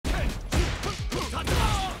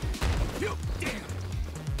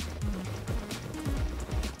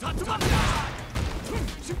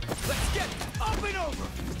Let's get up and over.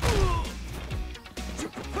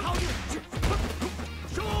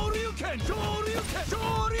 Shoryuken! Shoryuken!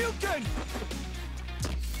 Shoryuken!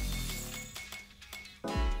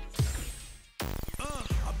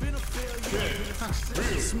 I've been a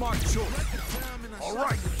failure. Smart choice. All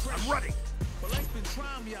right, I'm ready. But life's been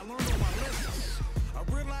trying me. I learned all my lessons. I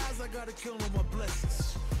realize I gotta kill all my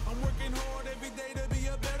blessings. I'm working hard every day to be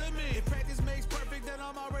a better man. If practice makes perfect, then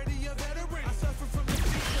I'm already a veteran. I suffer from the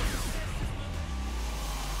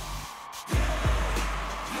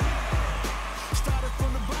started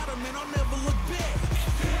from the bottom and I'll never look back.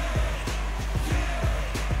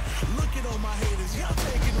 Look at all my haters, y'all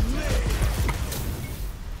taking them mad.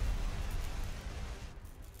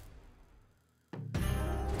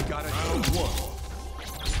 Got it. Round one.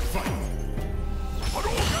 Fight.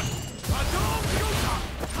 Hadouken! Hadouken!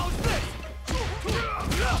 How's this?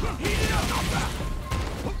 Heat it up! Hadouken!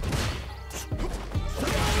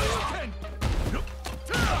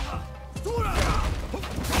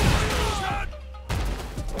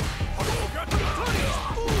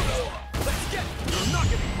 Let's get! You're not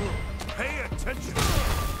getting through. Pay attention.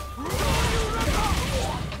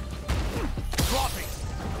 Dropping.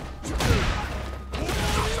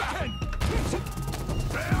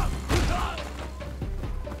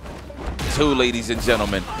 Two, ladies and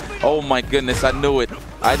gentlemen. Oh my goodness, I knew it.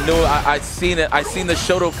 I knew it. I seen it. I seen the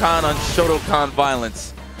Shotokan on Shotokan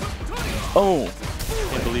violence. Oh.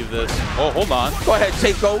 Can't believe this. Oh, hold on. Go ahead,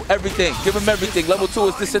 Jako. Everything. Give him everything. Level 2,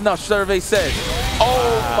 is this enough? Survey says.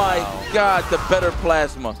 Oh my God, the better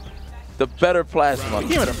plasma. The better plasma. He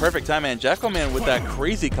came at a perfect time, man. Jako, man, with that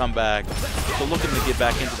crazy comeback. So looking to get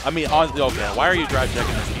back into. I mean, honestly, okay. Why are you drive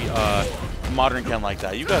checking this modern Ken like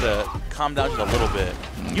that? You gotta calm down just a little bit.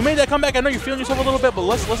 You made that comeback. I know you're feeling yourself a little bit, but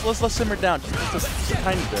let's simmer down just a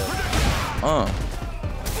tiny bit.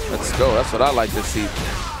 Let's go. That's what I like to see.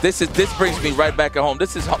 This brings me right back at home.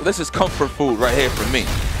 This is comfort food right here for me.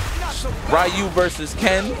 Ryu versus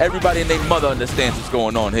Ken. Everybody and their mother understands what's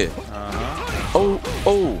going on here. Oh.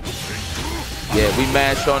 Yeah, we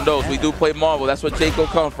mashed on those. We do play Marvel. That's where Jako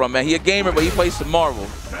come from, man. He a gamer, but he plays some Marvel.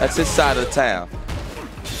 That's his side of the town.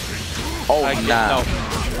 Oh, nah. No.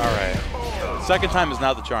 All right. Second time is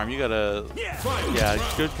not the charm. You gotta, yeah,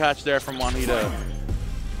 good catch there from Wanheda.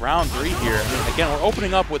 Round 3 here. I mean, again, we're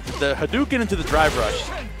opening up with the Hadouken into the drive rush.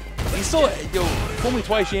 He's still, yo, fool me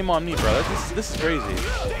twice, shame on me, brother. This is crazy.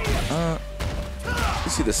 You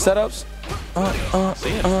see the setups?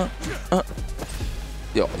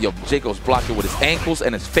 Yo, Jako's blocking with his ankles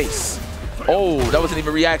and his face. Oh, that wasn't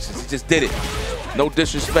even reactions. He just did it. No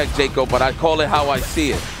disrespect, Jako, but I call it how I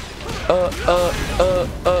see it.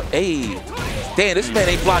 Hey. Damn, this man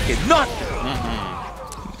ain't blocking nothing.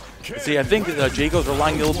 See, I think Jako's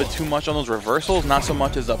relying a little bit too much on those reversals, not so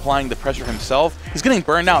much as applying the pressure himself. He's getting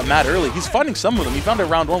burned out mad early. He's fighting some of them. He found it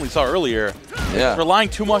round 1 we saw earlier. Yeah. He's relying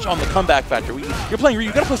too much on the comeback factor. You're playing Ryu.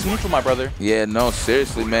 You gotta play some neutral, my brother. Yeah, no,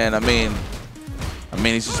 seriously, man. I mean,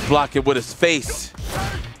 he's just blocking with his face.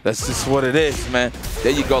 That's just what it is, man.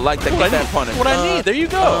 There you go. Like that, get that punish. What I need. There you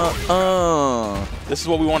go. This is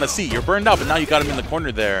what we want to see. You're burned out, but now you got him in the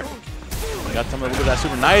corner there. You got some of that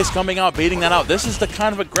super nice coming out, baiting that out. This is the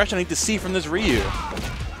kind of aggression I need to see from this Ryu.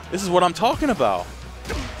 This is what I'm talking about.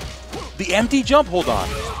 The empty jump. Hold on.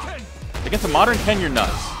 Against a modern Ken, you're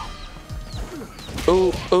nuts.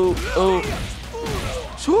 Ooh.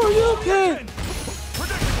 Sure you can.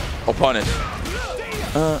 Oh, punish.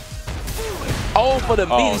 Oh, for the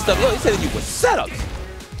meaty stuff. Yo, he said you were setups.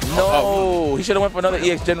 No, he should have went for another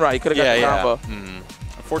EX Gen Ride. He could have got the combo.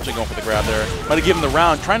 Unfortunately, going for the grab there. Might have given him the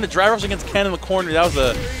round. Trying to drive rush against Ken in the corner. That was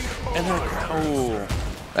a. And then,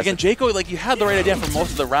 again, Jako, like, you had the right idea for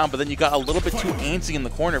most of the round, but then you got a little bit too antsy in the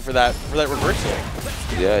corner for that reversal.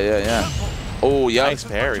 Yeah. Oh, yeah. Nice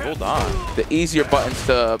parry. Hold on. The easier buttons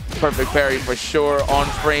to perfect parry for sure on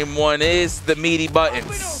frame 1 is the meaty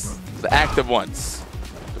buttons, the active ones.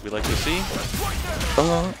 That we like to see.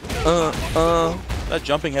 That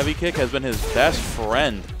jumping heavy kick has been his best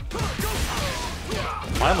friend.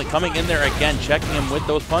 Finally coming in there again, checking him with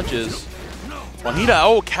those punches.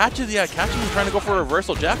 Wanheda, catches him trying to go for a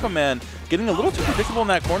reversal. Jako, man, getting a little too predictable in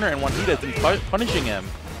that corner, and Wanheda has been punishing him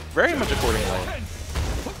very much accordingly.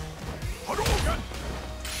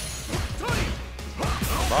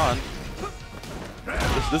 Hold on.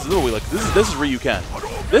 This is what we like. This is Ryu Ken.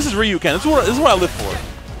 This is Ryu Ken. This is what I live for.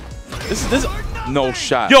 This. No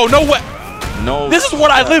shot. Yo, no way. No. This is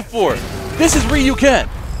what I live for. This is Ryu Ken.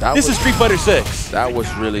 This is Street Fighter 6. That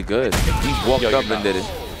was really good. He walked up and did it.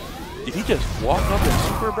 Did he just walk up and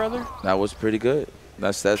super, brother? That was pretty good.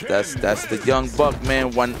 That's the young buck,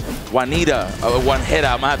 man. Wanheda. I'm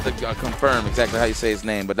gonna have to confirm exactly how you say his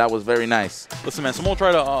name, but that was very nice. Listen, man, someone will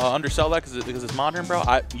try to undersell that because it's modern, bro.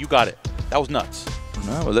 You got it. That was nuts. All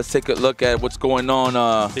right, well, let's take a look at what's going on.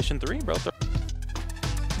 Edition 3, bro.